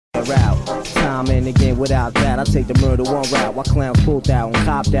route. Time and again, without that, I take the murder one route. While clowns pulled out and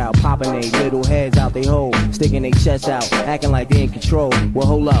copped out, popping they little heads out they hole, sticking they chests out, acting like they in control. Well,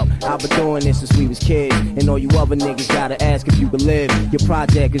 hold up, I've been doing this since we was kids, and all you other niggas gotta ask if you can live. Your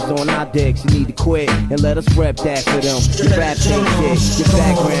project is on our dicks, you need to quit and let us rep that for them. Your rap ain't shit, your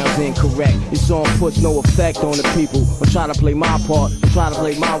background's incorrect. Your song puts no effect on the people. I'm trying to play my part, I'm trying to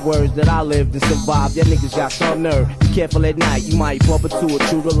play my words that I lived and survived. Y'all niggas got some nerve. Be careful at night, you might bump into a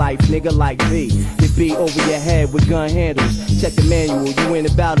true to life nigga like me. Get beat over your head with gun handles. Check the manual, you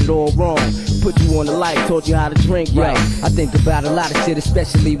ain't about it all wrong. Put you on the light, taught you how to drink right. I think about a lot of shit,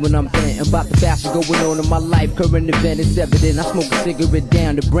 especially when I'm venting about the fashion going on in my life. Current event is evident. I smoke a cigarette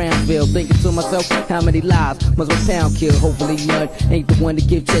down to Brownsville, thinking to myself, how many lives must my pound kill? Hopefully none ain't the one to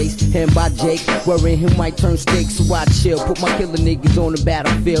give chase. Him by Jake, worrying him might turn steak, so I chill. Put my killer niggas on the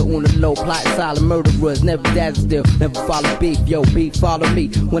battlefield, on the low, plotting silent murderers. Never that still, never follow beef. Yo, beef, follow me.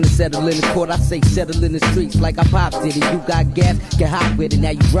 When I settle in the court, I say settle in the streets like I pops did it. You got gas, get hot with it.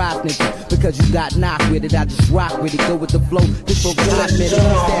 Now you drive nigga, because you got knocked with it. I just rock with it, go with the flow. This for real, I admit it.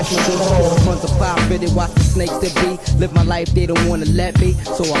 Stash my bills, months of pop with it. Watch the snakes that be. Live my life, they don't wanna let me.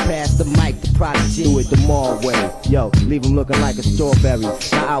 So I pass the mic to Prodigy. Do it the Mobb way. Yo, leave him looking like a strawberry.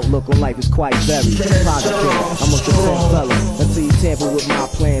 My outlook on life is quite varied. Prodigy, I'm a content fella. Until you tamper with my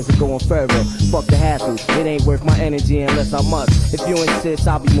plans and going further. Fuck the hassle, it ain't worth my energy unless I must. If you insist,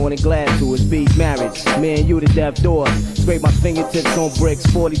 I'll be more than glad to. It's beef marriage, me and you the death doors. Scrape my fingertips on bricks,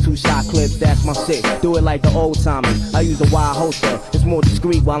 42 shot clips, that's my shit. Do it like the old timers. I use a wide holster, it's more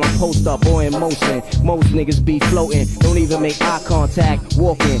discreet while I'm post up or in motion. Most niggas be floating, don't even make eye contact,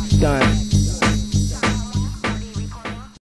 walking, done.